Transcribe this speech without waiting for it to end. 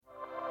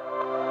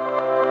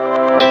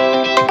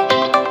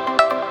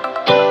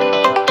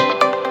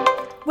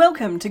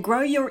Welcome to Grow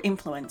Your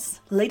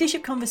Influence,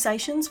 leadership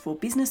conversations for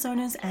business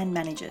owners and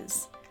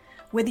managers.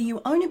 Whether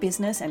you own a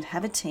business and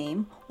have a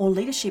team, or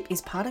leadership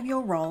is part of your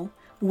role,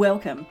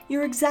 welcome.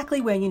 You're exactly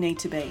where you need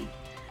to be.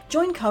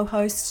 Join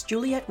co-hosts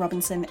Juliet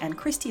Robinson and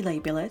Christy Lee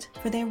Billett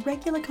for their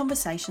regular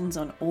conversations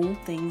on all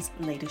things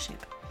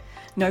leadership.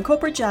 No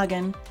corporate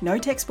jargon, no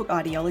textbook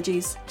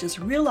ideologies, just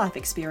real-life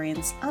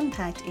experience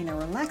unpacked in a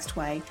relaxed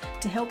way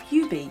to help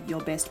you be your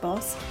best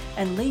boss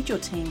and lead your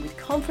team with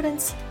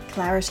confidence,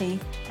 clarity,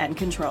 and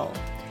control.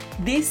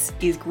 This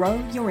is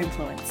Grow Your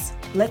Influence.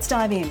 Let's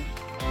dive in.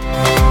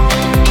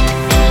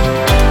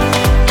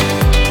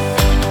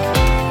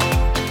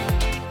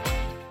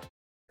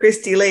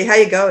 Christy Lee, how are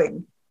you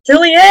going?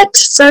 Juliet,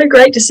 so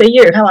great to see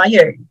you. How are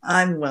you?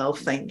 I'm well,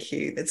 thank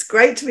you. It's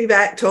great to be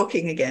back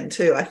talking again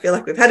too. I feel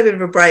like we've had a bit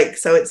of a break,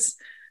 so it's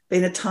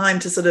been a time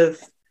to sort of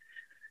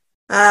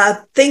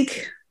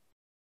think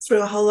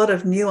through a whole lot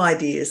of new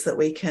ideas that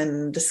we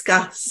can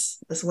discuss,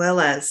 as well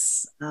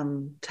as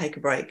take a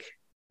break.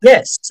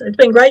 Yes, it's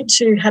been great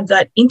to have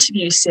that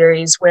interview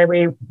series where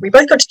we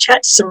both got to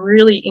chat to some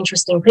really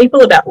interesting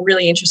people about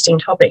really interesting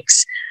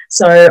topics.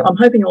 So I'm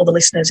hoping all the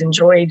listeners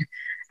enjoyed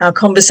our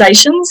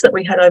conversations that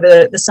we had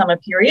over the summer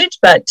period.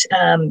 But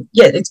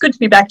it's good to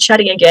be back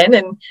chatting again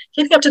and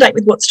keeping up to date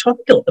with what's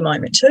topical at the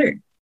moment too.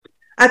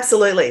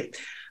 Absolutely.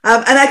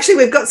 And actually,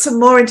 we've got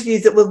some more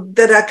interviews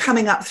that are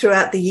coming up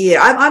throughout the year.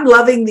 I'm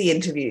loving the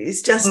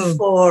interviews just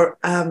for,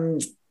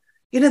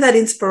 that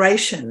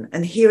inspiration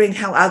and hearing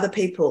how other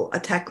people are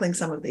tackling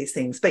some of these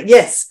things. But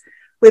yes,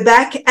 we're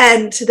back.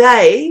 And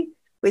today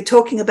we're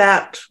talking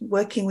about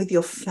working with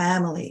your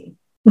family.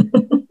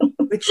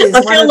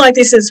 I feel like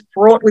this is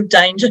fraught with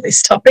danger,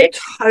 this topic.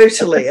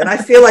 Totally. And I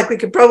feel like we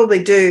could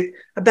probably do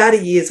about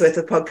a year's worth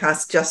of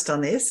podcasts just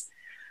on this,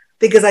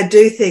 because I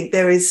do think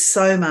there is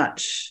so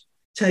much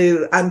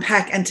to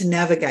unpack and to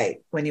navigate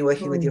when you're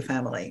working with your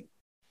family.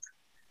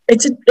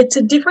 It's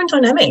a different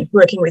dynamic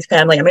working with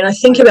family. I mean, I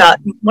think about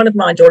one of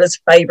my daughter's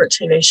favourite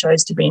TV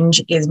shows to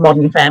binge is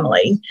Modern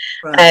Family.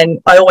 Right. And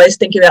I always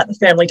think about the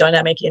family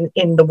dynamic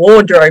in the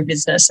wardrobe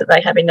business that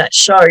they have in that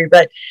show.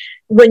 But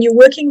when you're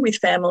working with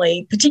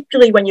family,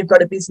 particularly when you've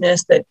got a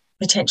business that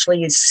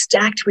potentially is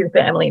stacked with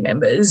family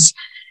members,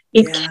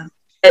 it can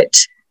get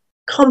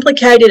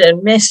complicated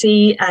and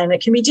messy, and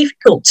it can be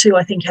difficult to,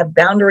 I think, have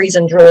boundaries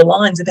and draw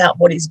lines about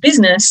what is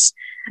business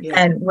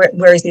and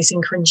where is this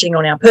infringing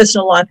on our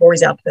personal life, or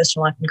is our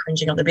personal life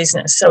infringing on the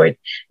business. So it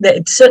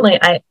certainly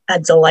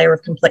adds a layer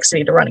of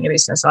complexity to running a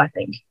business, I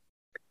think.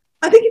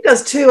 I think it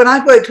does too, and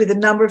I've worked with a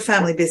number of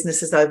family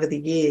businesses over the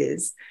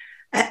years,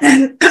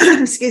 and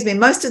excuse me,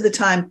 most of the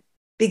time,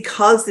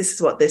 because this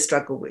is what they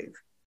struggle with.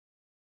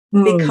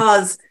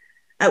 Because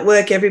at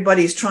work,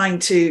 everybody's trying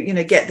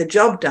to, get the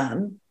job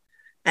done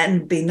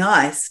and be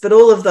nice, but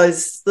all of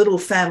those little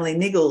family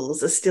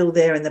niggles are still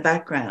there in the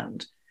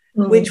background,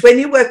 which when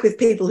you work with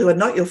people who are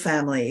not your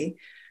family,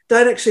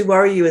 don't actually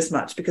worry you as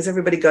much, because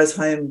everybody goes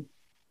home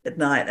at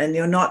night and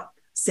you're not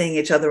seeing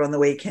each other on the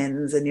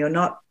weekends, and you're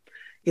not,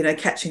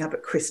 catching up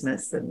at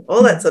Christmas and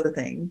all that sort of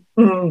thing.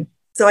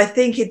 So I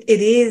think it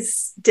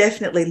is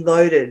definitely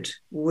loaded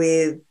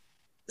with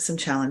some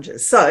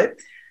challenges. So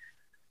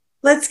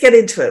let's get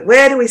into it.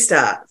 Where do we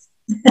start?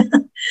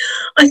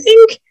 I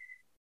think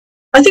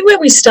where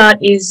we start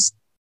is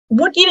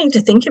what you need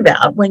to think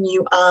about when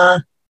you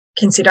are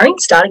considering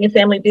starting a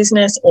family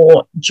business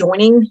or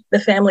joining the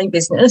family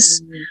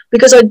business,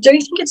 because I do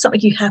think it's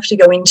something you have to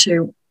go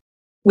into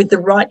with the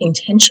right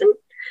intention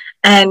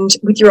and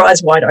with your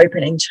eyes wide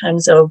open in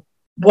terms of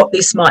what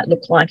this might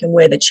look like and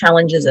where the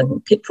challenges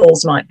and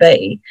pitfalls might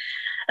be.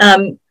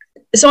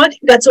 So I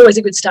think that's always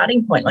a good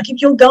starting point. Like,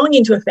 if you're going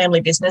into a family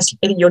business,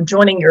 either you're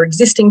joining your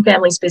existing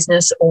family's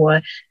business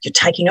or you're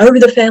taking over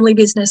the family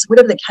business,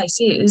 whatever the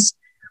case is,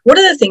 what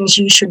are the things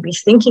you should be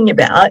thinking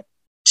about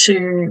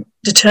to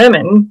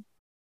determine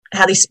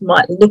how this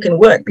might look and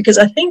work? Because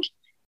I think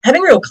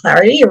having real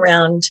clarity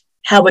around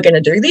how we're going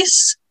to do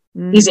this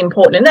is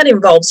important, and that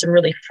involves some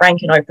really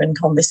frank and open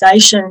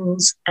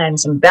conversations and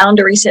some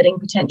boundary setting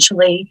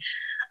potentially.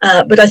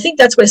 But I think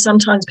that's where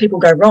sometimes people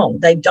go wrong.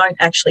 They don't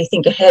actually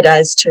think ahead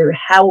as to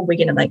how are we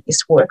going to make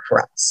this work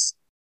for us.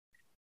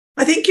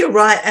 I think you're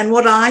right. And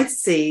what I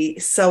see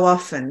so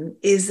often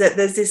is that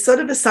there's this sort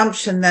of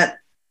assumption that,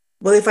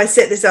 well, if I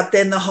set this up,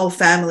 then the whole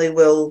family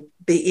will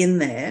be in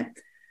there.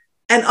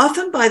 And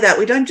often by that,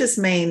 we don't just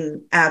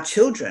mean our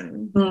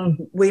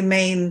children. We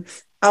mean,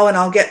 and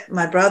I'll get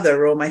my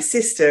brother or my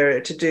sister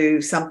to do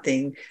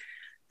something.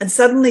 And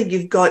suddenly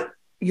you've got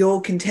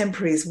your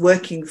contemporaries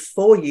working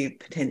for you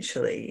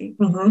potentially,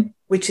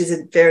 which is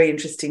a very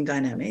interesting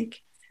dynamic.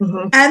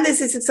 And there's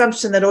this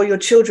assumption that all your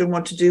children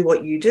want to do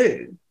what you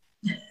do.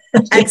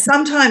 And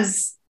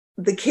sometimes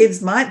the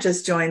kids might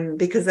just join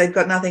because they've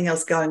got nothing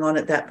else going on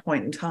at that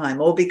point in time,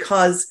 or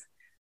because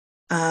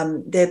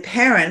their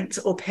parent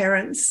or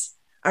parents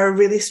are a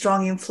really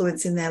strong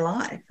influence in their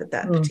life at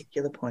that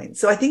particular point.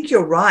 So I think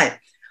you're right.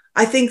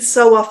 I think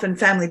so often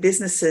family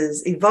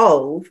businesses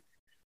evolve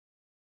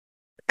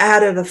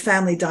out of a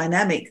family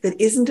dynamic that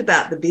isn't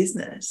about the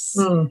business.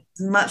 Mm.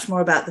 It's much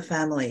more about the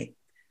family.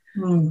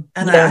 Mm.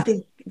 And Yeah. I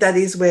think that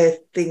is where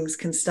things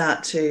can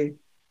start to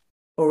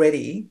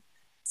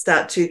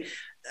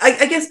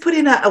I guess, put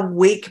in a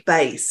weak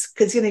base,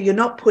 because, you're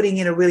not putting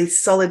in a really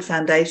solid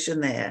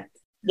foundation there.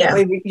 Yeah.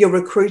 Where you're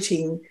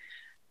recruiting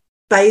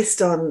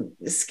based on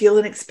skill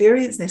and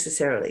experience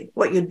necessarily.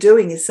 What you're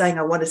doing is saying,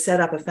 I want to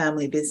set up a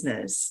family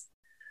business,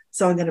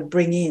 so I'm going to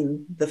bring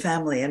in the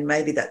family, and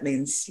maybe that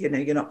means,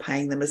 you're not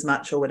paying them as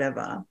much or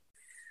whatever.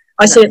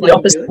 I see it the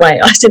opposite way.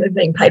 I see them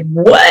being paid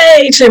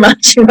way too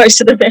much in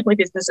most of the family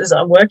businesses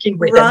I'm working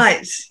with.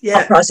 Right,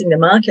 yeah. Pricing the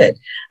market.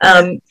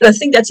 But I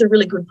think that's a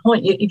really good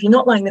point. If you're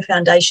not laying the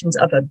foundations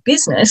of a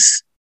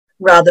business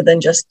rather than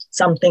just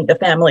something the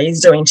family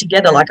is doing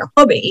together like a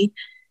hobby,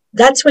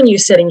 that's when you're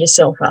setting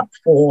yourself up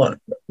for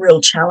real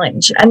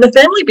challenge. And the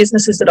family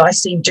businesses that I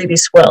see do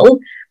this well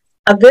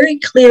are very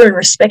clear and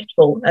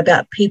respectful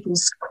about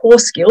people's core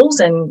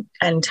skills and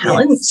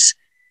talents,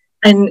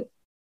 and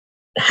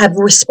have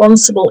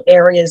responsible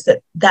areas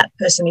that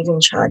person is in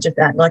charge of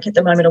that. Like at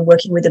the moment, I'm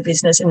working with a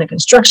business in the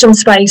construction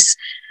space,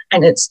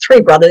 and it's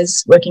 3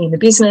 brothers working in the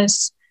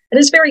business. And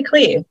it's very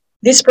clear,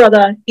 this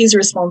brother is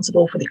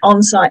responsible for the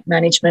on-site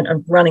management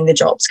of running the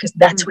jobs, because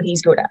that's what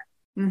he's good at.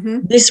 Mm-hmm.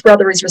 This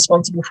brother is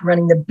responsible for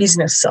running the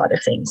business side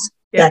of things.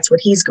 Yeah. That's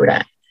what he's good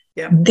at.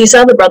 Yeah. This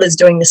other brother's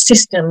doing the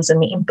systems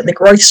and the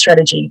growth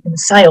strategy and the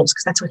sales,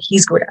 because that's what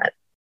he's good at.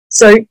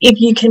 So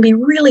if you can be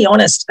really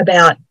honest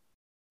about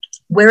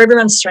where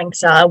everyone's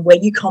strengths are, where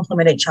you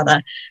complement each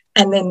other,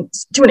 and then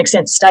to an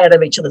extent stay out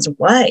of each other's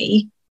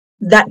way,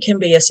 that can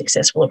be a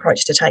successful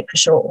approach to take for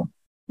sure.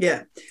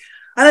 Yeah.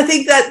 And I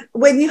think that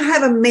when you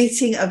have a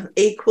meeting of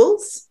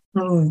equals,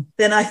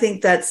 then I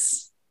think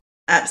that's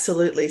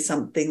absolutely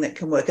something that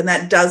can work. And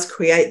that does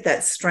create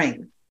that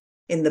strength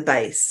in the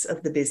base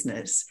of the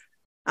business.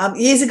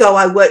 Years ago,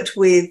 I worked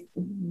with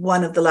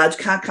one of the large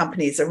car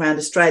companies around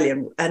Australia.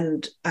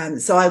 And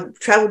so I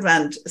travelled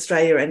around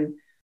Australia and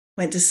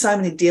went to so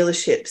many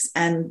dealerships,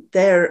 and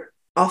they're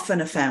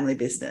often a family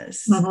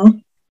business. Mm-hmm.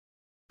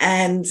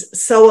 And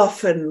so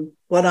often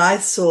what I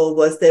saw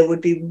was there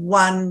would be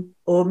one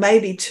or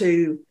maybe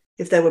two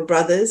if they were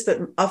brothers, but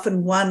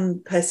often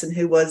one person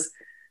who was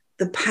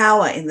the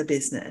power in the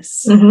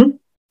business, and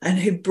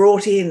who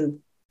brought in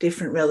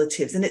different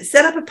relatives. And it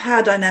set up a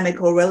power dynamic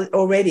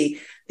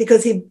already,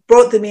 because he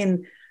brought them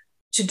in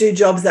to do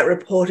jobs that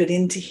reported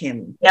into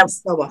him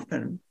so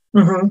often.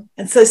 Mm-hmm.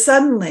 And so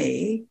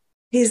suddenly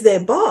he's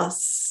their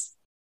boss,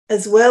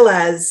 as well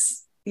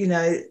as,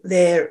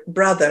 their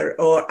brother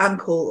or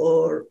uncle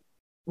or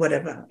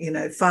whatever,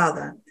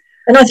 father.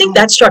 And I think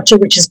that structure,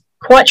 which is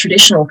quite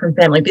traditional from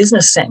family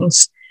business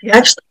sense,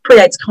 actually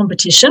creates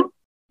competition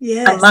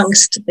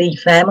amongst the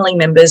family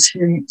members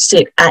who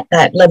sit at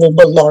that level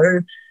below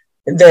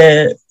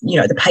the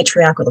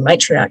patriarch or the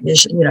matriarch,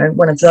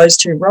 one of those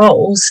two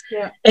roles.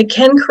 Yeah. It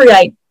can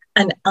create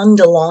an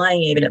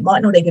underlying, even it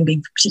might not even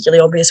be particularly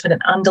obvious, but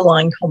an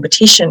underlying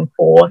competition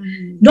for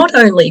not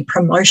only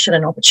promotion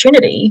and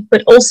opportunity,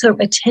 but also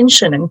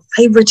attention and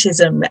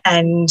favoritism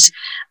and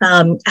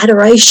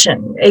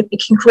adoration. It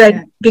can create,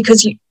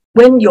 because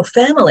when you're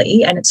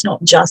family and it's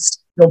not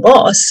just your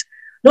boss,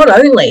 not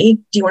only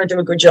do you want to do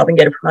a good job and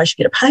get a promotion,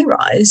 get a pay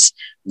rise,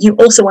 you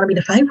also want to be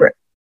the favourite.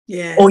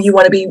 Yeah. Or you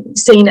want to be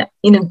seen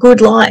in a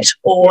good light,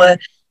 or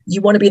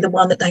you want to be the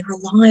one that they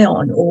rely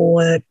on,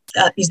 or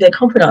is their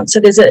confidant.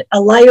 So there's a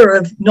layer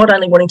of not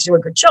only wanting to do a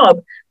good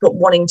job, but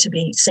wanting to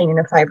be seen in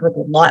a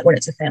favourable light when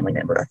it's a family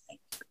member, I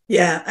think.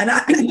 Yeah. And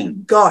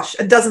and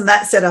doesn't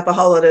that set up a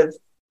whole lot of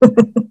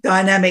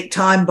dynamic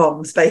time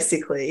bombs,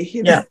 basically?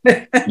 Yeah.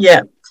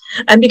 Yeah.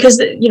 And because,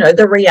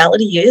 the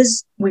reality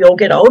is we all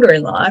get older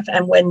in life,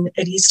 and when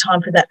it is time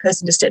for that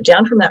person to step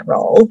down from that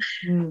role,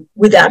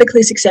 without a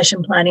clear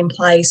succession plan in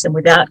place and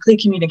without clear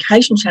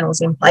communication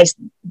channels in place,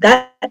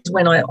 that's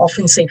when I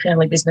often see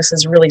family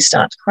businesses really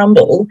start to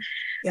crumble,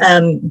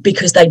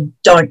 because they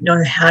don't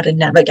know how to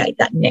navigate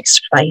that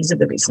next phase of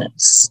the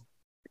business.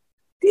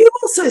 Do you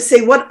also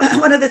see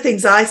one of the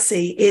things I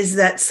see is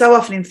that so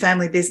often in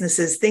family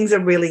businesses, things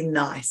are really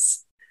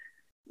nice.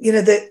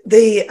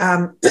 The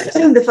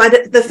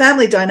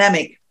family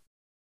dynamic,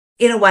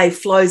 in a way,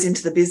 flows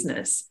into the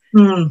business.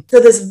 So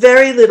there's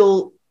very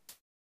little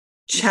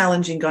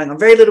challenging going on,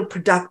 very little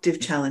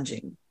productive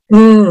challenging.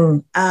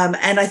 And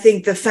I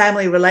think the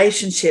family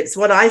relationships,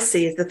 what I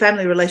see is the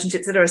family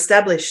relationships that are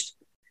established,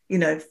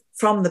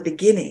 from the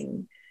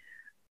beginning,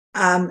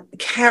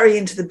 carry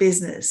into the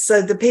business.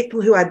 So the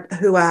people who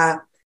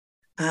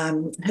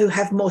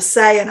have more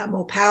say and are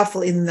more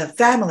powerful in the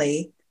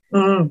family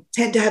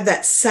tend to have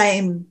that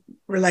same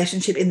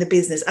relationship in the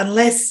business,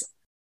 unless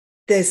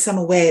there's some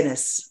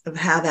awareness of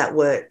how that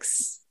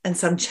works and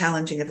some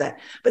challenging of that.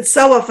 But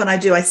so often I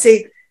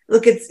see,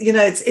 look, it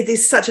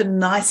is such a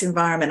nice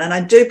environment. And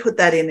I do put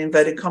that in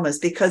inverted commas,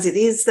 because it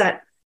is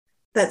that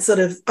sort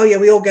of,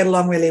 we all get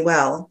along really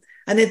well.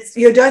 And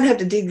you don't have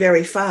to dig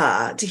very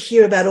far to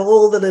hear about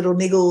all the little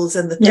niggles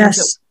and the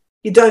things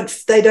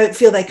that they don't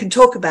feel they can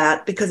talk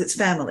about, because it's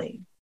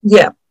family.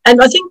 Yeah.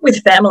 And I think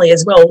with family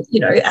as well,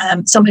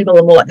 some people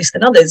are more like this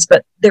than others,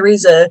 but there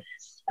is a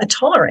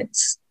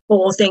tolerance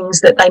for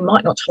things that they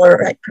might not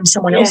tolerate from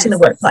someone else in the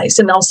workplace.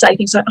 And they'll say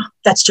things like, oh,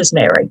 that's just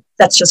Mary.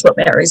 That's just what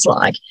Mary's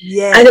like.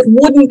 Yes. And it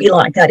wouldn't be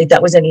like that if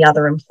that was any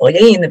other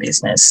employee in the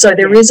business. So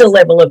there is a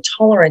level of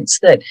tolerance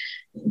that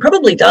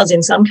probably does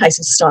in some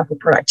cases stifle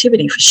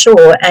productivity for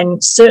sure,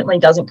 and certainly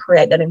doesn't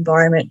create that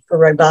environment for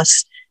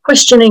robust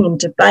questioning and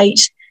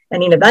debate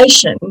and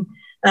innovation,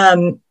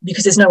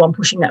 because there's no one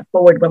pushing that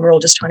forward when we're all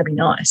just trying to be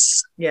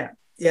nice. Yeah,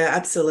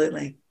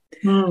 absolutely.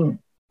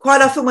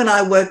 Quite often when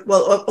I work,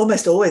 well,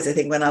 almost always I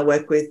think when I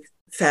work with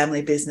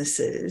family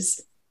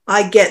businesses,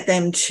 I get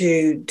them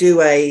to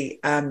do a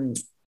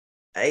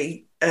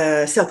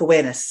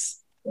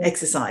self-awareness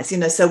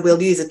exercise, so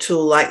we'll use a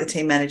tool like the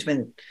team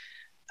management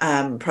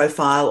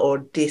profile or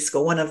DISC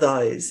or one of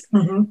those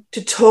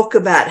to talk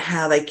about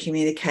how they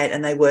communicate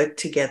and they work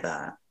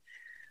together,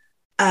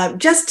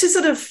 just to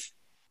sort of,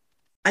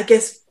 I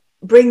guess,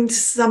 bring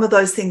some of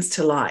those things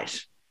to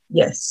light.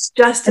 Yes.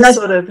 Just to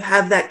sort of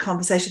have that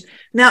conversation.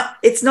 Now,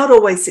 it's not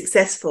always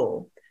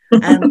successful.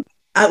 And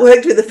I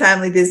worked with a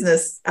family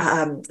business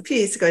a few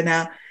years ago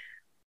now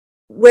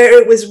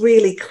where it was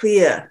really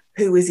clear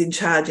who was in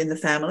charge in the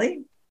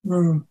family.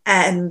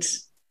 And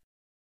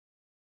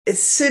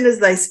as soon as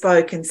they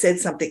spoke and said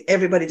something,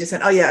 everybody just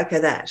went, oh, yeah, okay,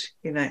 that.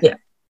 Yeah.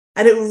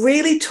 And it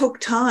really took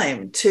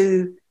time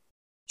to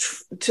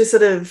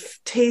sort of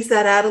tease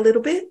that out a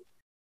little bit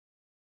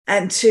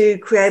and to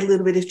create a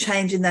little bit of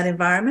change in that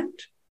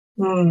environment.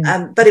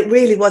 But it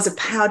really was a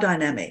power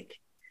dynamic.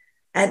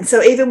 And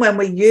so even when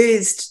we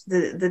used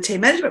the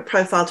team management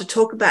profile to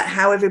talk about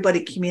how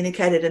everybody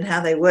communicated and how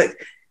they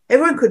worked,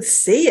 everyone could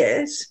see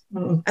it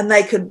and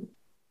they could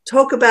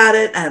talk about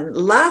it and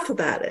laugh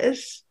about it,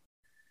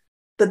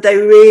 but they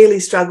really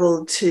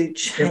struggled to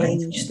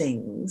change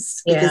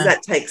things because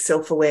that takes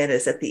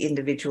self-awareness at the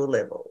individual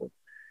level.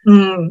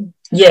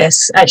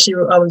 Yes, actually,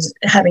 I was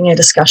having a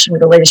discussion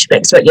with a leadership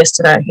expert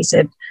yesterday. He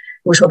said,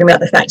 we were talking about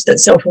the fact that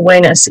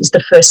self-awareness is the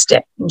first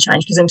step in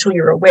change, because until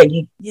you're aware,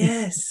 you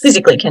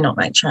physically cannot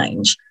make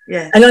change.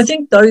 And I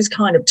think those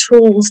kind of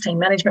tools, team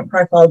management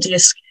profile,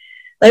 DISC,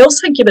 they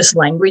also give us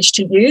language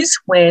to use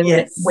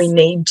when we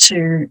need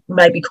to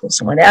maybe call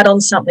someone out on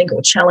something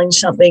or challenge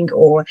something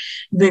or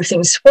move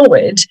things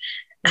forward.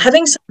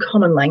 Having some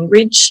common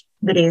language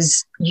that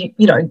is,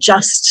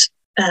 just,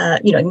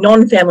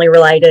 non-family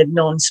related,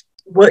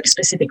 non-work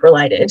specific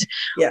related,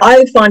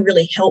 I find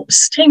really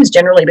helps teams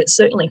generally, but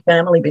certainly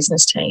family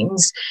business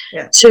teams,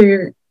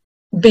 to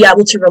be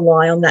able to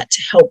rely on that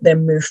to help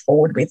them move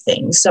forward with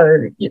things.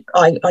 So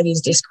I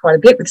use DISC quite a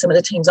bit with some of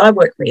the teams I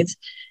work with,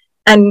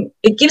 and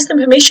it gives them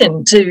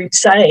permission to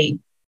say,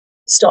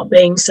 stop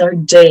being so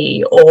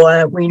D,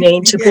 or we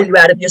need to pull you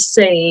out of your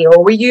C,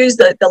 or we use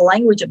the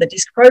language of the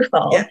DISC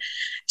profile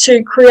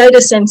to create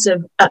a sense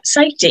of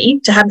safety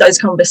to have those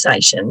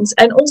conversations,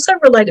 and also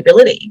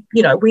relatability.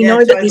 We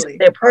know that this is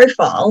their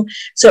profile,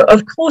 so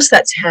of course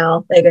that's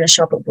how they're going to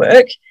show up at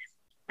work,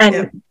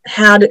 and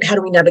how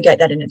do we navigate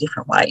that in a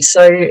different way?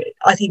 So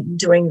I think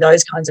doing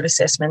those kinds of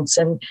assessments,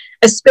 and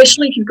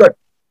especially if you've got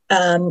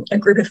a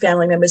group of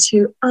family members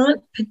who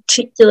aren't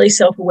particularly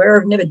self-aware or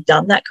have never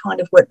done that kind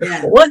of work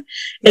before,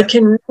 it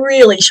can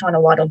really shine a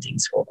light on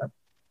things for them.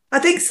 I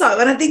think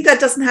so. And I think that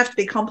doesn't have to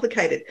be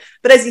complicated.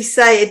 But as you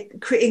say,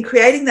 in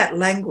creating that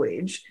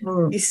language,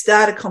 you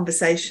start a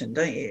conversation,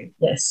 don't you?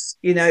 Yes.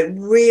 It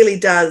really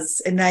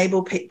does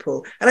enable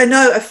people. And I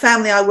know a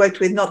family I worked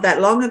with not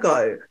that long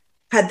ago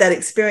had that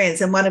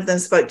experience. And one of them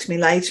spoke to me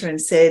later and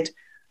said,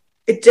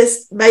 it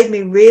just made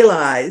me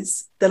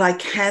realise that I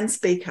can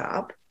speak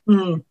up.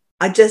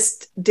 I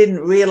just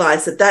didn't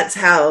realise that that's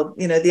how,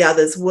 the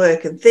others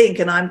work and think,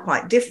 and I'm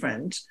quite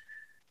different.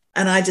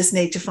 And I just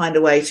need to find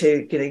a way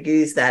to,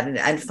 use that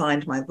and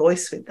find my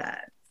voice with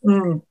that.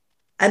 And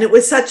it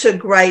was such a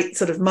great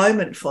sort of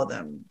moment for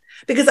them,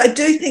 because I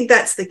do think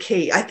that's the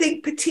key. I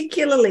think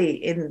particularly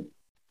in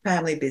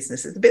family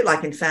businesses, a bit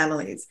like in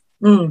families,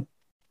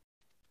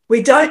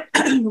 we don't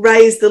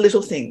raise the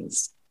little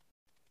things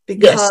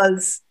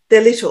because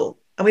they're little,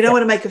 and we don't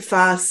want to make a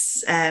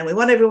fuss, and we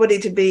want everybody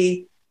to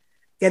be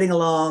getting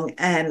along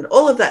and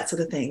all of that sort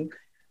of thing.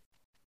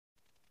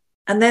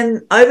 And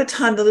then over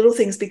time, the little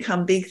things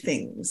become big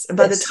things. And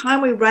by the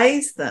time we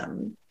raise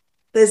them,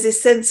 there's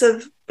this sense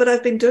of, but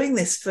I've been doing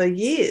this for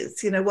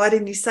years. Why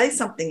didn't you say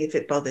something if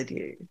it bothered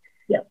you?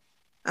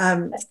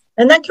 And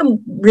that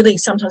can really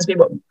sometimes be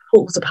what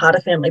pulls apart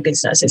a family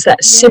business, is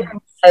that simmer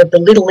of the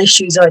little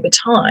issues over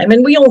time.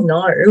 And we all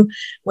know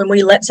when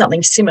we let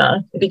something simmer,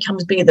 it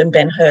becomes bigger than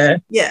Ben-Hur.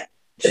 Yeah,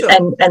 sure.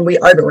 And we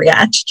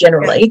overreact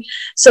generally.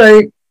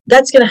 So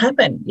that's going to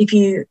happen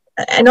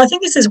and I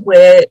think this is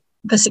where,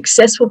 for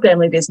successful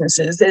family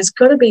businesses, there's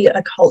got to be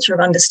a culture of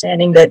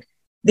understanding that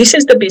this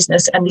is the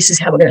business and this is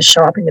how we're going to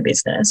show up in the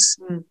business.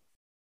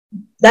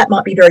 That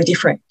might be very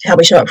different to how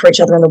we show up for each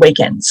other on the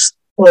weekends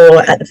or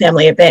at the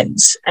family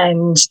events,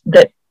 and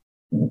that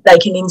they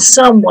can in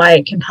some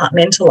way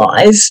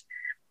compartmentalise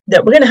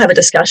that we're going to have a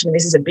discussion.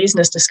 This is a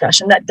business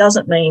discussion. That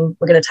doesn't mean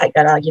we're going to take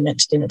that argument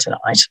to dinner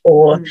tonight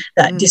or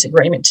that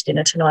disagreement to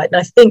dinner tonight. And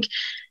I think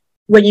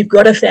when you've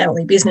got a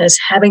family business,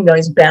 having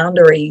those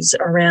boundaries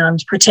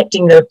around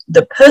protecting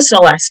the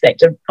personal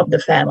aspect of the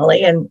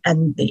family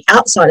and the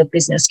outside of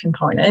business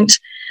component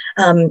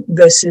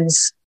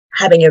versus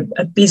having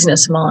a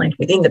business mind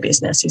within the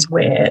business is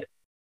where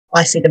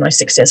I see the most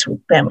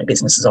successful family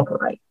businesses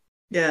operate.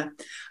 Yeah.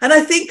 And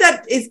I think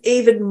that is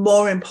even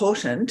more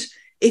important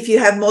if you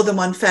have more than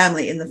one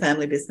family in the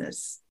family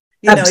business.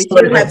 You know, if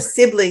you have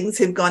siblings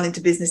who've gone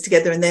into business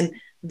together and then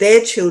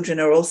their children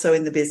are also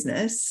in the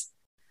business,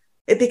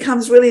 it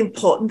becomes really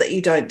important that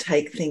you don't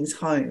take things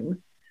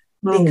home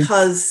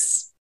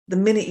because the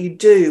minute you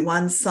do,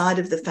 one side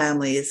of the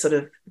family is sort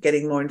of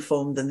getting more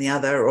informed than the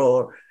other,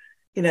 or,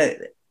 you know,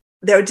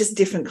 there are just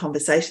different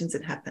conversations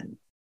that happen.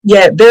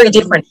 Yeah, very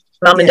different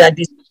mum and dad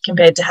business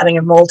compared to having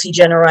a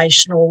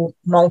multi-generational,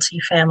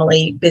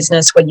 multi-family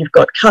business where you've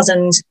got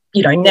cousins,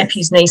 you know,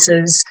 nephews,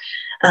 nieces,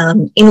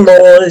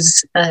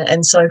 in-laws,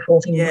 and so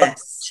forth.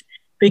 Yes.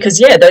 Because,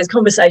 those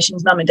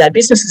conversations mum and dad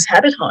businesses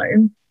have at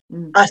home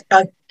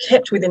are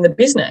kept within the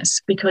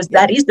business because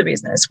that is the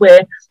business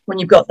where when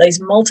you've got these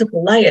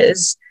multiple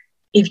layers,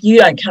 if you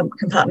don't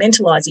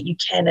compartmentalise it, you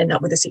can end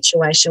up with a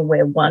situation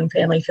where one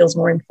family feels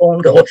more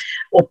informed or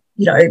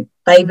you know,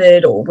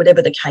 favoured or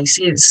whatever the case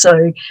is.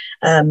 So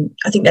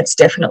I think that's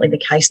definitely the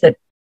case that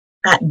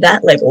at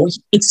that level,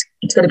 it's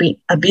got to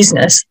be a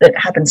business that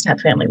happens to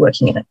have family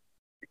working in it.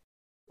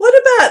 What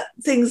about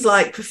things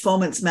like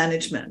performance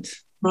management?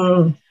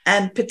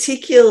 And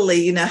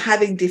particularly, you know,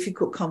 having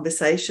difficult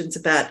conversations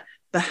about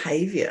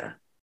behaviour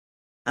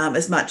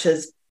as much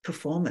as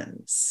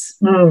performance?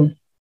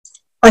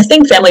 I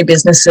think family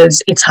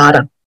businesses, it's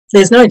harder.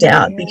 There's no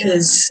doubt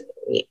because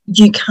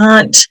you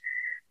can't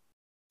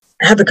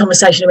have a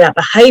conversation about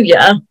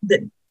behaviour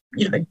that,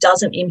 you know,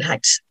 doesn't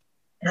impact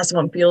how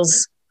someone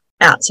feels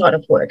outside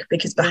of work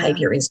because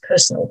behaviour is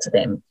personal to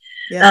them.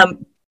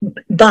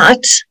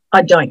 But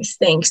I don't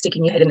think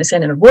sticking your head in the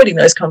sand and avoiding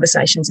those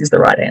conversations is the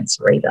right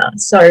answer either.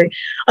 So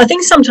I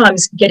think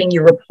sometimes getting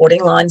your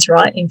reporting lines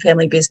right in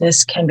family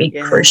business can be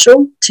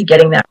crucial to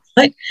getting that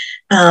right.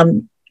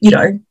 You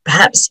know,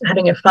 perhaps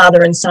having a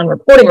father and son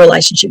reporting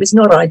relationship is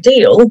not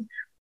ideal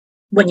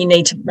when you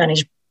need to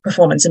manage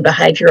performance and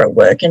behaviour at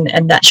work,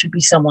 and that should be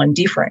someone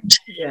different.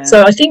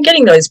 So I think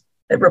getting those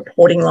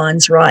reporting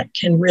lines right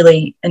can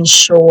really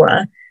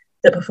ensure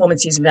that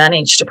performance is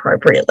managed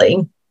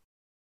appropriately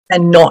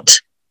and not,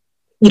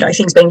 you know,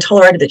 things being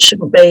tolerated that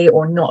shouldn't be,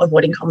 or not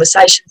avoiding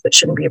conversations that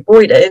shouldn't be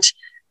avoided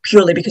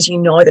purely because you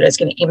know that it's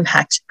going to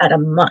impact at a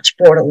much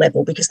broader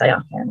level because they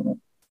are family.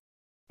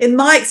 In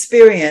my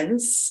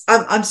experience,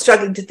 I'm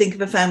struggling to think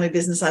of a family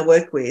business I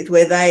work with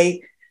where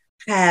they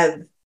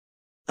have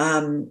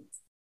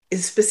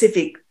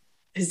specific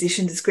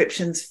position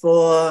descriptions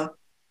for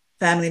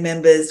family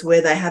members,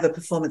 where they have a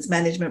performance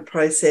management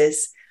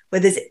process,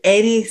 where there's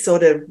any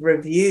sort of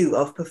review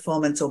of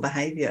performance or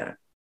behaviour.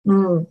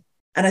 And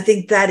I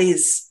think that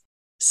is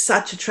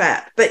such a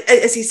trap. But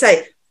as you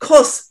say, of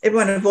course,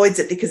 everyone avoids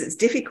it because it's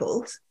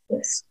difficult.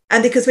 Yes.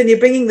 And because when you're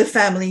bringing the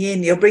family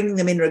in, you're bringing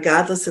them in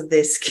regardless of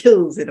their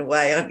skills in a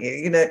way, aren't you?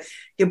 You know,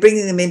 you're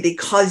bringing them in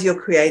because you're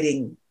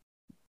creating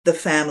the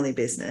family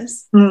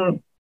business.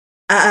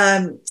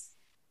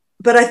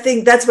 But I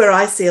think that's where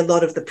I see a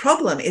lot of the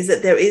problem, is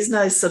that there is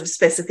no sort of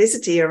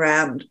specificity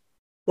around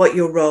what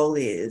your role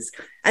is.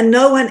 And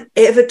no one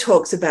ever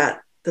talks about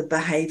the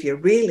behaviour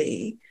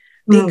really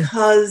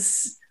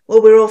because,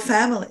 well, we're all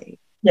family.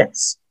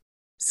 Yes.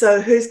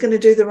 So who's going to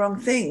do the wrong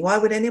thing? Why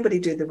would anybody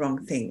do the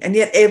wrong thing? And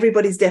yet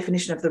everybody's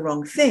definition of the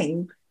wrong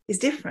thing is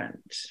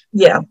different.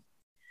 Yeah.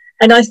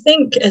 And I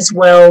think as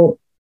well,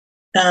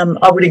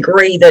 I would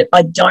agree that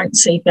I don't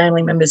see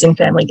family members in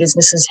family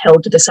businesses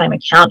held to the same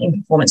account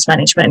in performance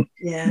management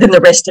than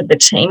the rest of the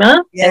team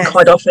are. And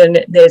quite often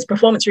there's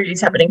performance reviews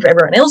happening for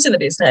everyone else in the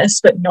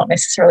business, but not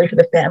necessarily for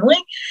the family.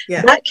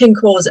 That can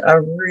cause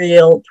a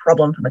real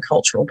problem from a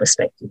cultural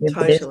perspective.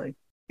 Totally.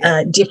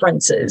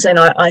 Differences. And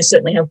I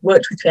certainly have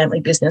worked with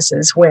family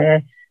businesses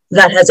where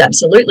that has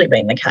absolutely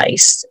been the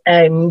case.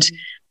 And,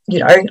 you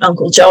know,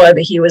 Uncle Joe over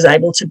here was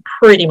able to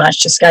pretty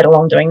much just skate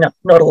along doing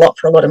not a lot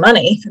for a lot of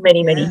money for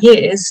many, many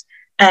years.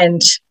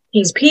 And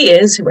his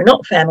peers who are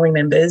not family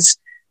members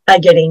are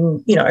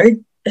getting, you know,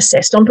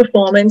 assessed on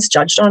performance,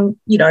 judged on,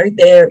 you know,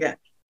 their,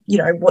 you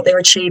know, what they're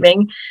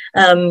achieving,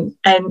 and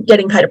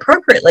getting paid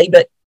appropriately,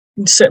 but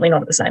certainly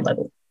not at the same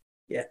level.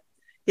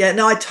 Yeah,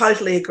 no, I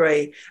totally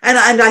agree. And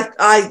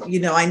I you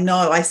know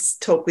I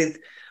talk with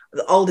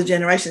the older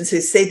generations who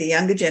see the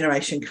younger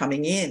generation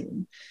coming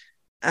in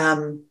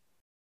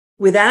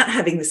without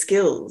having the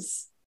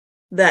skills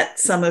that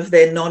some of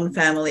their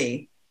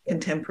non-family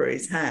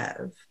contemporaries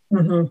have,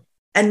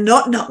 and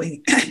not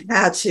knowing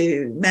how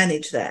to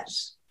manage that,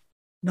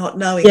 not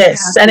knowing.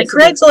 Yes, and it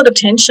creates a lot of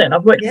tension.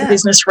 I've worked with a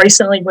business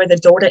recently where the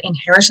daughter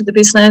inherited the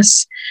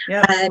business,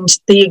 and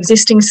the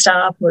existing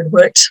staff who had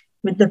worked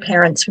with the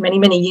parents for many,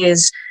 many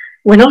years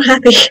were not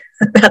happy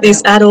about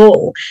this at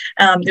all.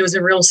 There was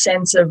a real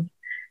sense of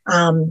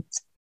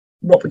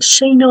what would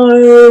she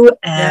know?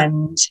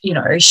 And, you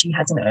know, she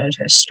hasn't earned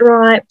her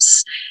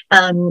stripes.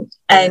 And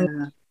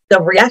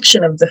the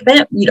reaction of the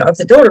of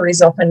the daughter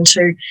is often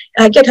to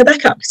get her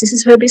back up because this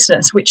is her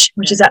business, which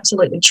is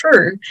absolutely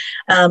true.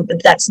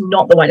 But that's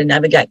not the way to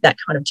navigate that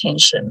kind of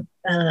tension,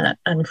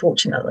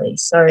 unfortunately.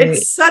 So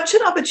it's such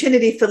an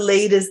opportunity for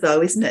leaders,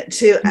 though, isn't it,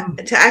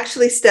 to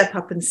actually step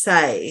up and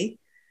say,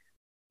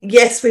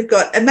 yes, we've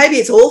got, and maybe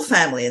it's all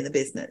family in the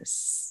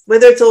business,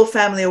 whether it's all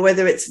family or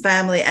whether it's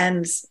family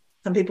and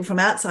some people from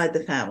outside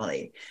the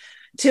family,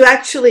 to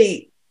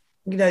actually,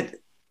 you know,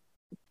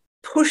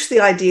 push the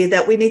idea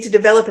that we need to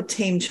develop a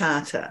team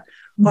charter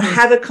or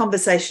have a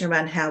conversation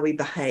around how we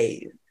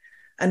behave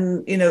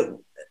and, you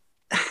know,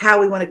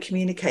 how we want to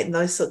communicate and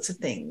those sorts of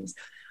things.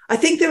 I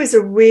think there is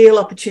a real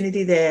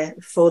opportunity there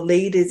for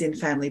leaders in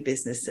family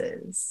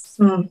businesses.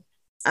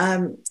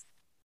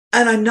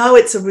 And I know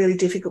it's a really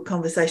difficult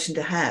conversation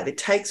to have. It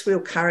takes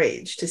real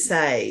courage to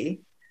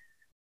say,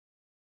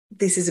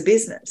 this is a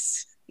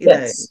business, you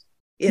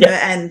know,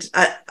 and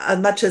as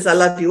much as I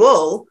love you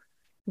all,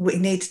 we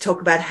need to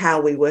talk about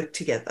how we work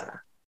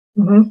together.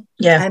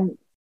 And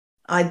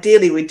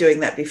ideally we're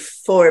doing that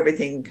before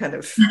everything kind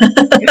of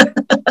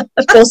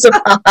falls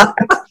apart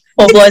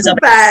or blows up.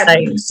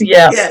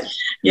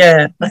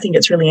 Yeah, I think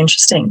it's really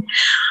interesting.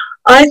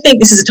 I think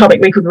this is a topic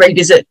we could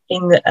revisit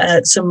in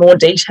some more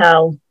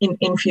detail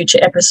in future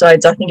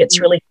episodes. I think it's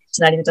really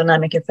fascinating, the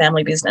dynamic of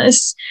family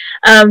business.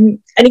 And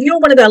if you're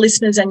one of our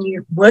listeners and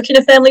you work in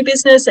a family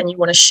business and you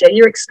want to share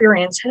your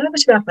experience, head over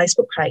to our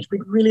Facebook page.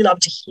 We'd really love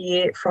to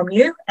hear from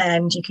you,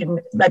 and you can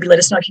maybe let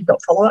us know if you've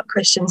got follow-up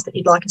questions that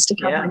you'd like us to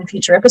cover in a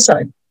future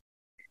episode.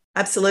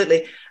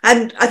 Absolutely.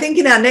 And I think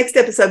in our next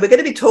episode, we're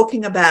going to be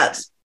talking about,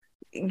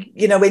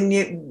 you know, when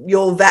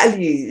your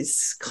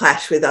values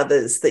clash with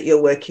others that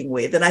you're working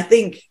with. And I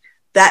think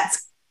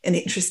that's an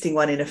interesting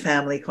one in a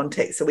family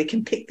context. So we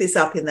can pick this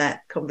up in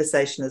that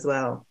conversation as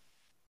well.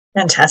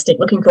 Fantastic.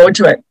 Looking forward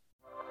to it.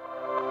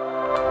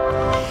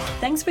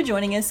 Thanks for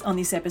joining us on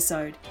this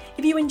episode.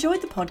 If you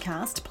enjoyed the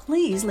podcast,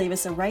 please leave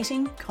us a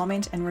rating,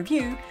 comment and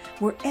review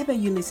wherever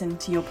you listen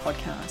to your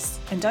podcasts.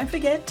 And don't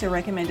forget to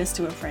recommend us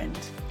to a friend.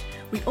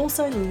 We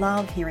also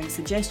love hearing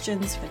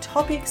suggestions for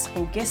topics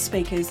or guest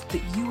speakers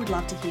that you would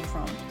love to hear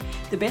from.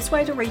 The best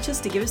way to reach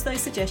us to give us those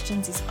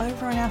suggestions is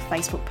over on our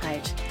Facebook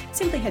page.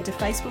 Simply head to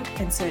Facebook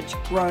and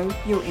search Grow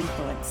Your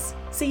Influence.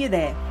 See you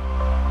there.